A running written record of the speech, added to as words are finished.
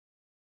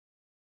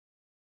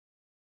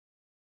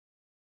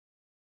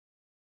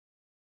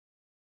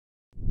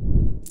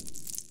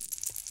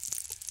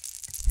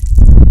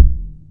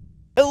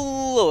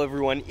Hello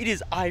everyone, it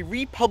is I,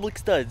 Republic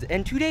Studs,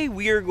 and today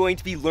we are going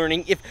to be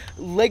learning if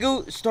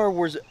LEGO Star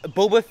Wars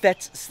Boba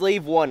Fett's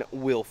Slave 1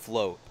 will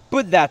float.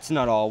 But that's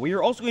not all. We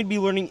are also going to be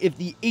learning if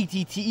the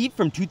ATTE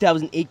from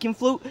 2008 can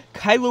float,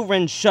 Kylo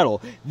Ren's shuttle,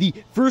 the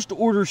First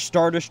Order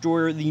Star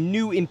Destroyer, the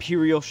new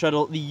Imperial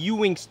Shuttle, the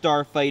U-Wing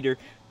Starfighter,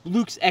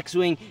 Luke's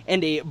X-Wing,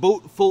 and a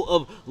boat full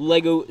of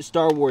LEGO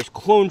Star Wars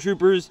clone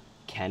troopers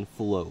can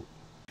float.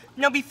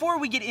 Now before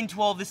we get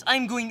into all this,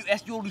 I'm going to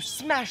ask you all to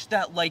smash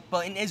that like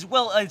button as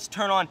well as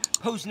turn on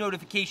post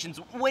notifications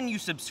when you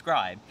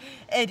subscribe.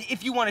 And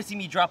if you want to see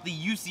me drop the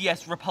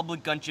UCS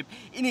Republic gunship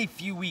in a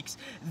few weeks,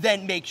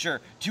 then make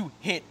sure to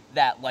hit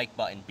that like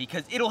button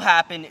because it'll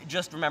happen.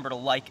 Just remember to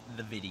like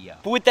the video.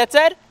 But with that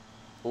said,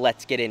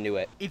 let's get into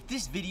it. If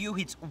this video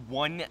hits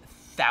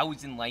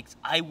 1,000 likes,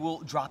 I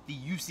will drop the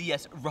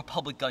UCS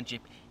Republic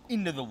gunship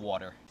into the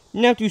water.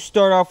 Now to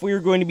start off, we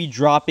are going to be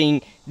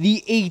dropping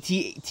the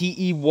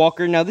ATTE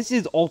Walker. Now this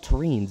is all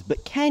terrains,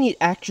 but can it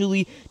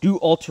actually do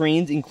all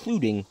terrains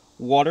including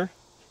water?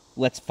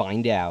 Let's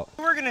find out.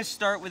 We're going to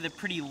start with a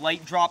pretty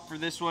light drop for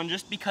this one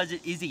just because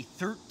it is a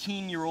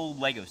 13-year-old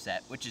LEGO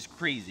set, which is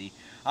crazy.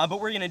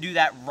 But we're going to do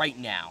that right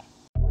now.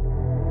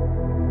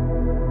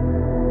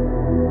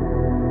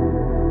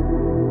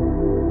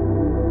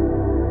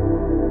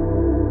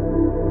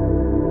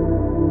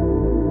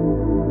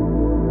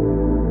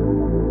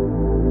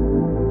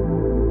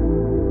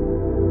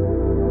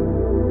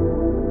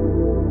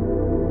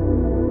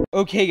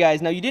 Okay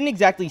guys, now you didn't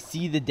exactly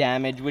see the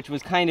damage, which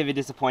was kind of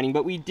disappointing,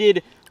 but we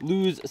did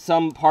lose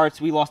some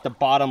parts. We lost the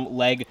bottom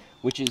leg,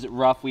 which is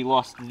rough. We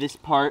lost this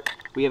part.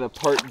 We have a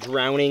part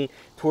drowning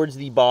towards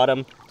the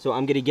bottom, so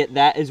I'm going to get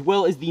that, as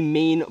well as the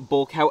main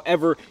bulk.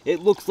 However,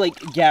 it looks like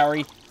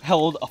Gary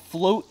held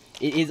afloat.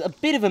 It is a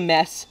bit of a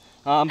mess,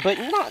 but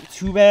not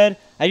too bad.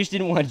 I just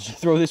didn't want to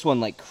throw this one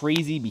like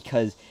crazy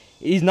because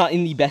it is not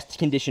in the best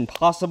condition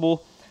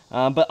possible,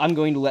 but I'm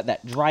going to let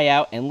that dry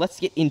out, and let's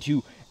get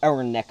into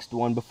our next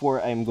one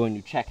before I'm going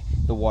to check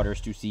the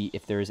waters to see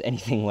if there is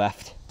anything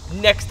left.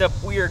 Next up,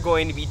 we are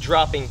going to be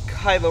dropping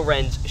Kylo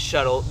Ren's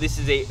shuttle. This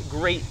is a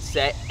great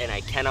set, and I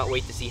cannot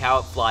wait to see how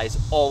it flies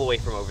all the way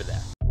from over there.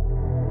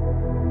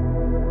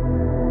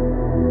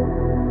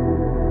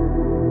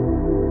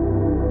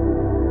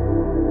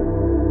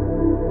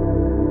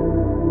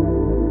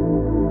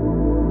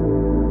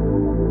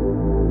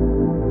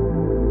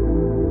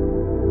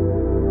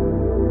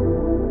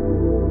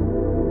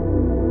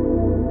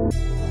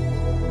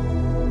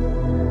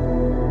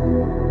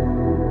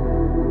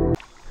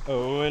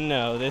 Oh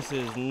no, this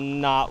is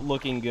not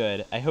looking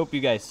good. I hope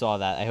you guys saw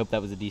that. I hope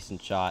that was a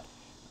decent shot.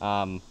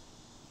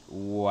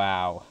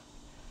 Wow.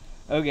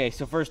 Okay,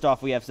 so first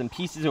off, we have some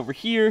pieces over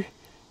here.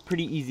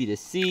 Pretty easy to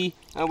see,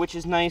 which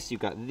is nice.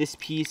 You've got this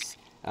piece.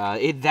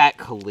 That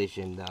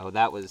collision, though,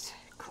 that was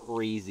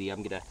crazy. I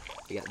got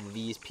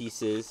these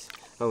pieces.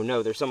 Oh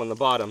no, there's some on the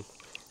bottom.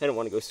 I don't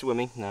want to go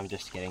swimming. No, I'm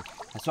just kidding.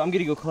 So I'm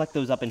gonna go collect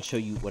those up and show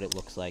you what it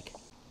looks like.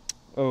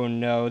 Oh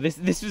no,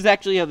 this was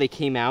actually how they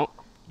came out.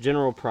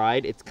 General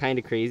Pride, it's kind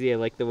of crazy. I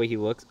like the way he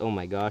looks. Oh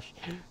my gosh.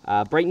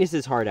 Brightness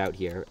is hard out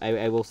here.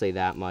 I will say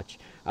that much.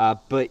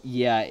 But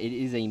yeah, it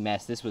is a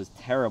mess. This was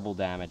terrible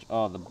damage.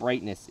 Oh, the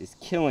brightness is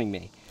killing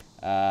me.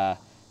 Yeah,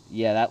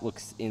 that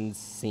looks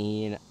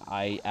insane.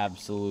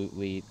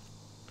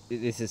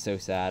 This is so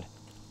sad.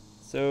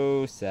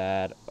 So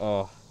sad.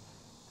 Oh,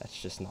 that's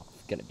just not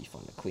gonna be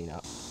fun to clean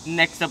up.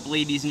 Next up,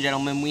 ladies and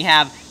gentlemen, we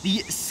have the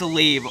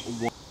Slave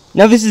 1.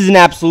 Now this is an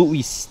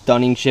absolutely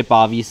stunning ship,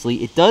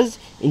 obviously. It does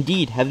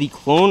indeed have the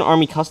Clone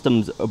Army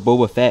Customs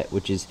Boba Fett,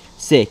 which is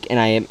sick, and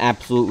I am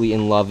absolutely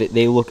in love.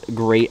 They look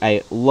great.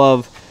 I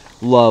love,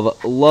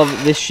 love,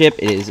 love this ship.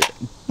 It is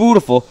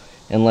beautiful,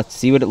 and let's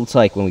see what it looks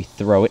like when we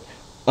throw it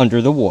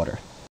under the water.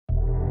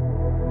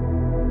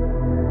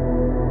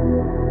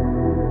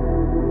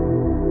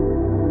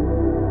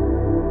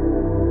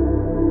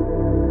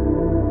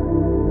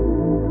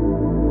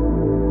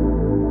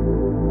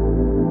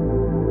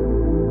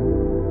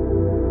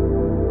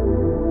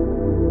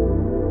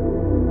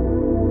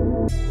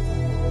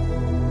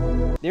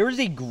 There is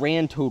a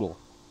grand total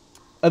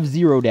of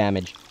 0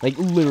 damage. Like,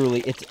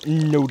 literally, it's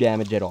no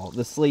damage at all.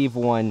 The Slave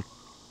 1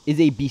 is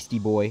a beastie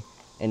boy,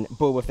 and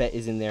Boba Fett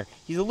is in there.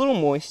 He's a little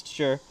moist,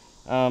 sure,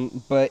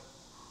 but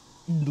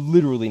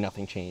literally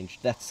nothing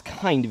changed. That's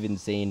kind of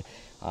insane.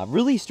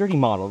 Really sturdy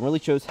model. Really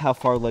shows how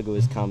far LEGO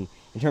has come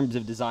in terms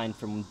of design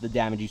from the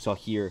damage you saw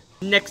here.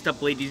 Next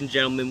up, ladies and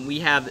gentlemen,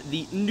 we have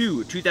the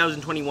new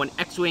 2021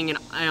 X-Wing, and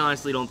I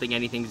honestly don't think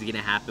anything's going to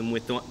happen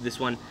with this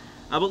one.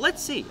 But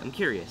let's see. I'm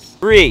curious.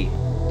 3,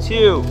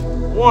 2,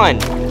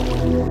 1.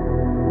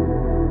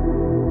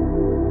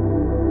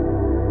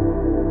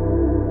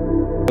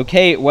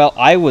 Okay, well,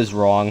 I was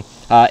wrong.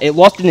 It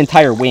lost an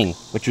entire wing,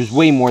 which was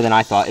way more than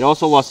I thought. It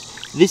also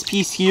lost this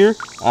piece here.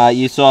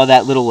 You saw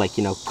that little, like,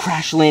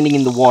 crash landing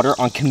in the water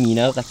on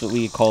Kamino. That's what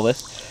we call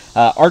this.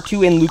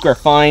 R2 and Luke are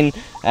fine.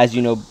 As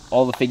you know,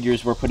 all the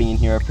figures we're putting in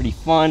here are pretty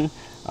fun.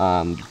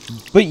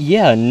 But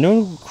yeah,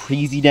 no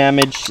crazy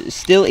damage.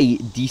 Still a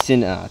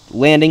decent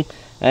landing.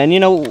 And,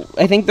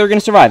 I think they're going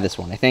to survive this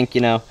one. I think,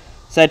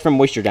 Aside from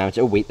moisture damage.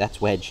 Oh, wait, that's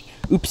Wedge.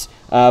 Oops.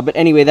 But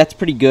anyway, that's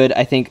pretty good.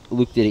 I think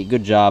Luke did a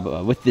good job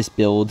with this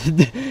build,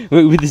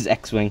 with this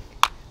X-Wing.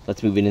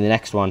 Let's move into the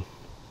next one.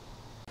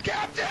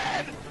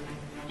 Captain!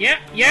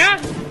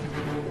 Yeah?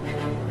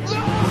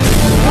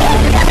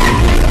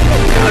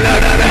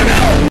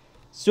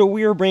 So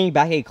we are bringing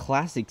back a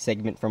classic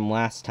segment from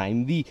last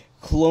time, the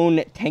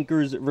clone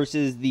tankers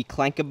versus the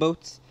Clanka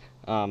boats.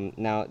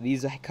 Now,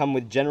 these come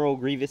with General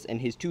Grievous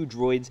and his 2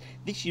 droids,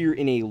 this year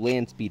in a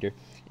land speeder.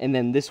 And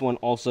then this one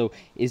also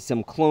is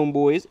some clone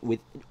boys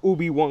with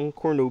Obi-Wan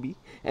Kenobi,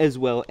 as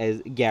well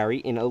as Gary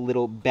in a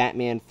little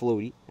Batman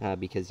floaty,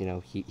 because, you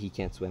know, he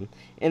can't swim.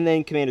 And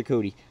then Commander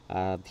Cody,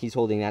 he's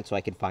holding that so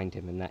I can find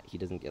him and that he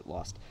doesn't get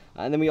lost.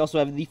 And then we also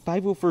have the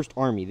 501st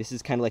Army. This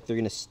is kind of like they're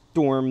going to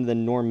storm the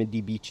Normandy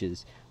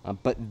beaches,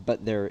 but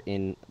they're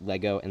in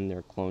Lego and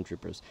they're clone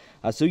troopers.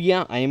 So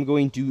yeah, I am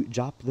going to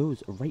drop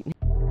those right now.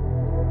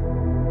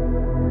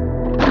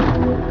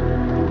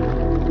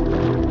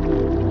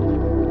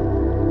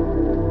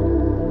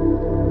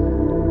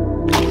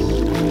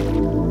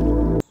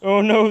 Oh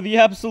no, the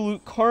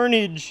absolute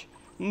carnage!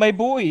 My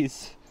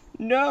boys!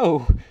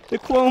 No! The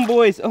clone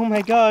boys! Oh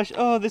my gosh!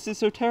 Oh, this is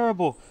so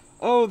terrible!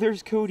 Oh,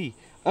 there's Cody!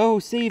 Oh,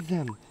 save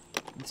them!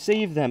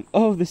 Save them!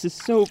 Oh, this is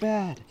so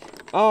bad!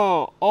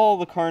 Oh, all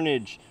the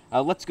carnage!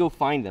 Let's go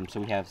find them. So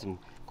we have some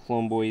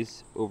clone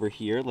boys over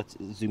here. Let's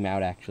zoom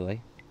out,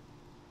 actually.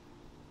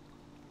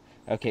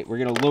 Okay, we're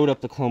gonna load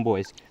up the clone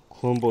boys.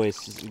 Clone boys,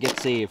 get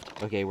saved.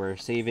 Okay, we're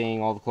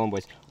saving all the clone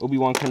boys.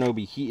 Obi-Wan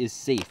Kenobi, he is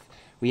safe.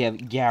 We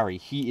have Gary,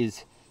 he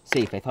is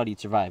safe. I thought he'd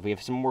survive. We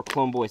have some more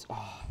clone boys.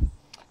 Oh,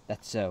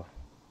 that's so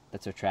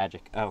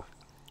tragic. Oh,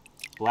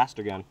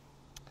 blaster gun.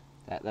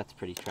 That's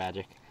pretty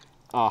tragic.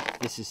 Oh,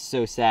 this is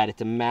so sad.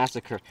 It's a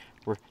massacre.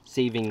 We're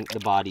saving the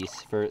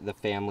bodies for the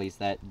families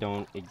that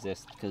don't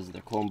exist because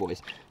they're clone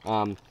boys.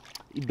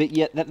 But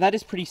yeah, that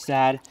is pretty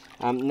sad.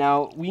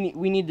 Now we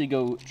need to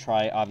go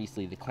try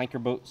obviously the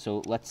Clanker boat.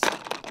 So let's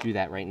do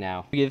that right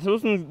now. Okay,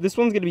 this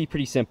one's gonna be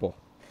pretty simple.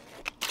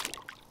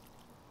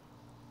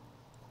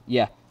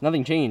 Yeah,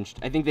 nothing changed.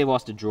 I think they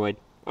lost a droid.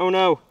 Oh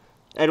no!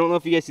 I don't know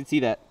if you guys can see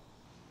that.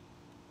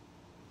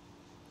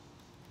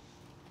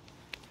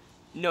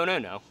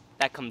 No.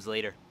 That comes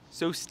later.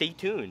 So stay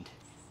tuned.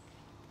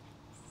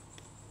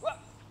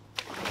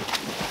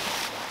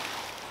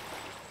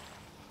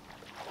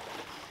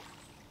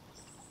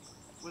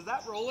 Was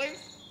that rolling?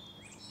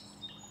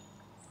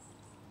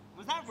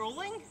 Was that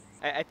rolling?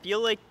 I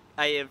feel like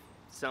I have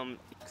some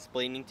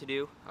explaining to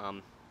do.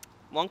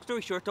 Long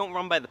story short, don't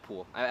run by the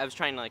pool. I was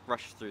trying to like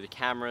rush through the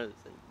cameras,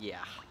 and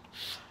yeah.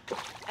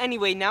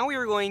 Anyway, now we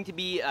are going to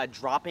be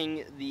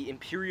dropping the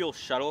Imperial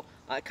Shuttle.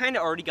 It kind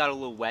of already got a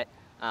little wet,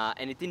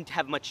 and it didn't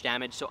have much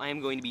damage, so I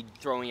am going to be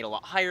throwing it a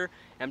lot higher,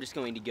 and I'm just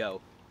going to go.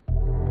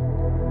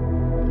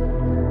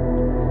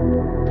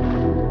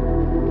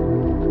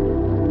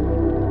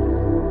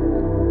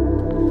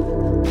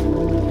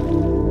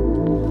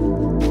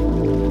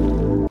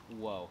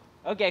 Whoa.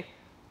 Okay.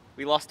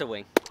 We lost a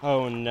wing.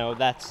 Oh no,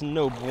 that's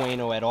no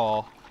bueno at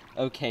all.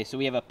 Okay, so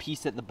we have a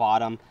piece at the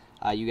bottom.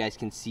 You guys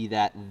can see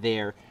that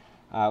there.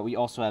 We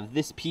also have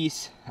this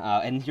piece,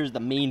 and here's the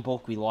main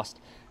bulk. We lost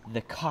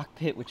the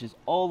cockpit, which is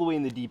all the way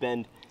in the deep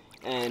end.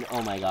 And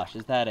oh my gosh,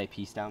 is that a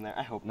piece down there?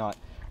 I hope not.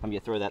 I'm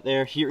gonna throw that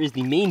there. Here is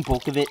the main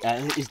bulk of it.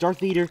 Is Darth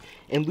Vader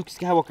and Luke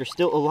Skywalker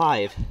still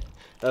alive?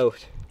 Oh,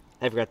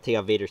 I forgot to take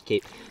out Vader's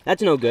cape.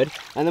 That's no good.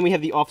 And then we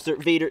have the Officer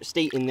Vader.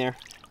 Stay in there.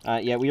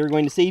 Yeah, we are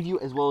going to save you,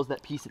 as well as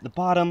that piece at the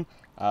bottom.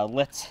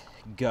 Let's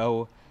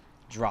go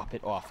drop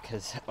it off,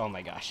 because, oh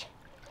my gosh.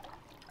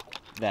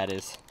 That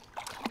is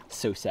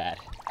so sad.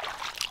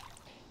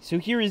 So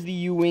here is the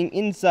U-Wing.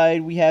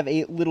 Inside, we have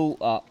a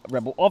little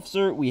rebel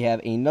officer, we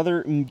have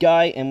another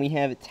guy, and we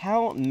have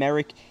Tal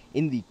Merrick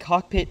in the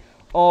cockpit.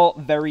 All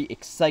very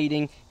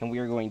exciting, and we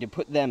are going to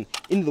put them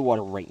into the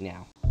water right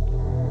now.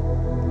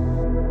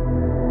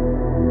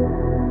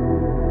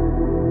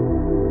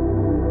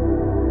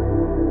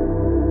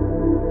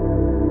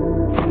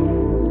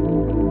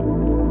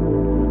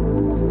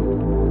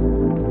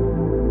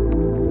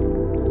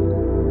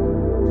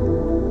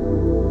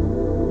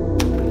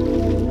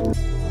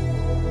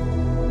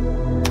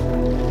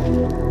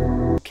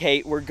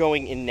 Okay, we're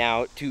going in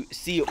now to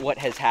see what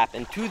has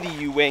happened to the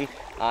U-Wing.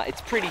 It's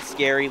pretty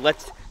scary.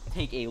 Let's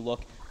take a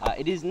look.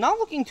 It is not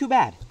looking too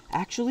bad.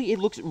 Actually, it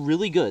looks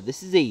really good.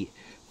 This is a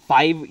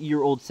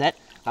 5-year-old set.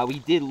 We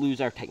did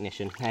lose our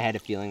technician. I had a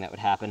feeling that would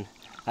happen.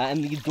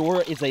 And the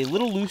door is a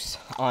little loose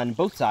on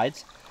both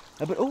sides.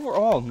 But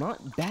overall,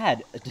 not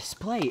bad a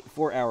display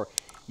for our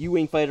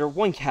U-Wing fighter.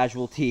 1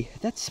 casualty.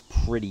 That's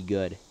pretty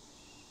good.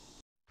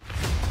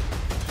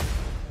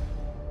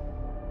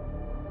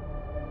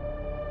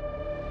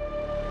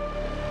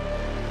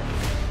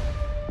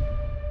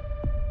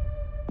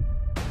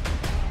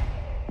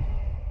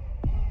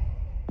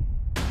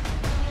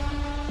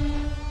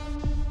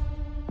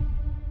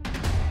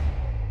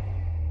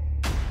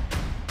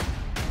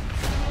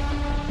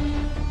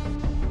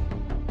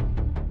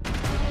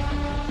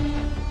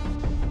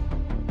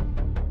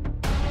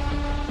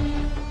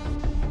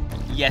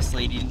 yes,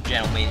 ladies and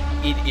gentlemen,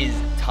 it is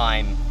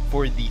time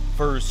for the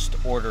First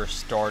Order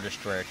Star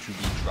Destroyer to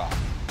be dropped.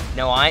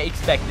 Now, I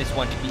expect this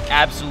one to be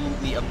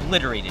absolutely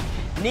obliterated,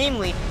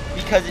 namely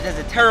because it has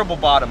a terrible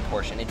bottom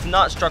portion. It's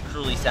not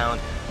structurally sound.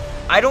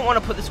 I don't want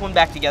to put this one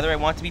back together. I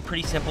want it to be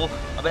pretty simple,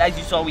 but as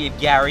you saw, we have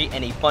Gary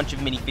and a bunch of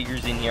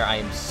minifigures in here. I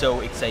am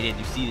so excited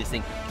to see this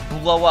thing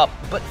blow up.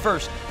 But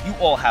first, you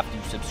all have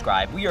to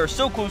subscribe. We are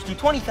so close to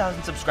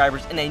 20,000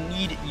 subscribers, and I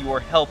need your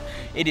help.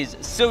 It is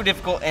so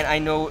difficult, and I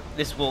know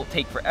this will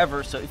take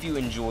forever, so if you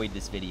enjoyed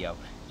this video,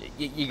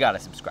 you gotta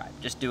subscribe.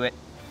 Just do it.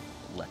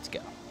 Let's go.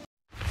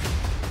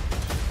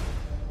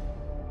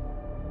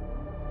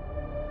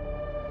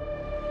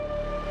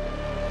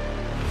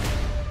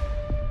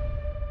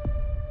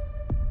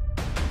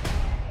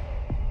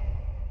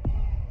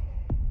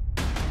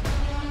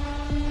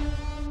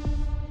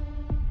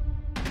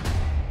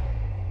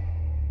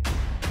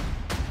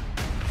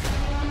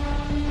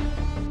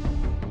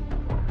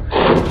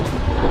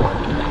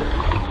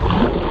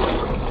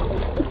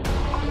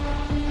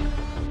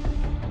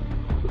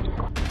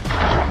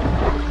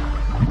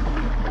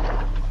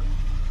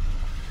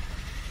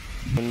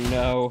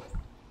 No,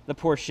 the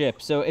poor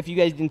ship. So if you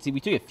guys didn't see, we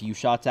took a few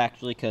shots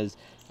actually because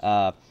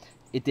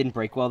it didn't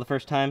break well the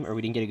first time, or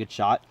we didn't get a good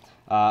shot.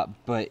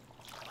 But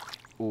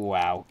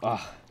wow,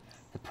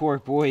 the poor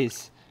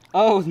boys.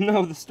 Oh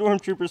no, the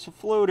stormtroopers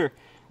floater.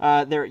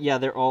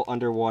 They're all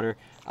underwater.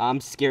 I'm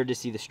scared to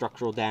see the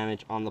structural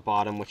damage on the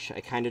bottom, which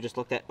I kind of just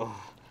looked at.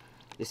 Oh,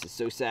 this is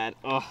so sad.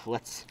 Oh,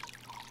 let's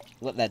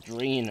let that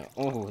drain.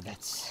 Oh,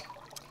 that's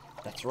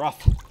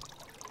rough.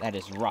 That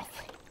is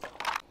rough.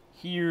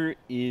 Here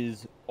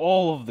is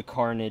all of the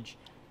carnage.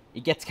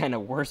 It gets kind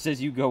of worse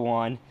as you go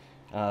on.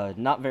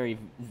 Not very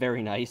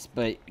nice,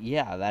 but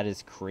yeah, that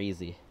is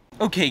crazy.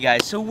 Okay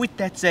guys, so with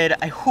that said,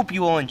 I hope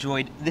you all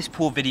enjoyed this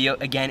pool video.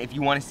 Again, if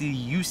you want to see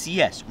the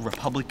UCS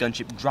Republic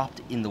gunship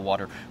dropped in the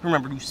water,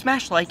 remember to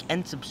smash like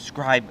and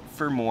subscribe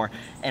for more,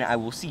 and I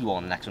will see you all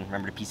in the next one.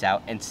 Remember to peace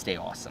out and stay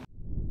awesome.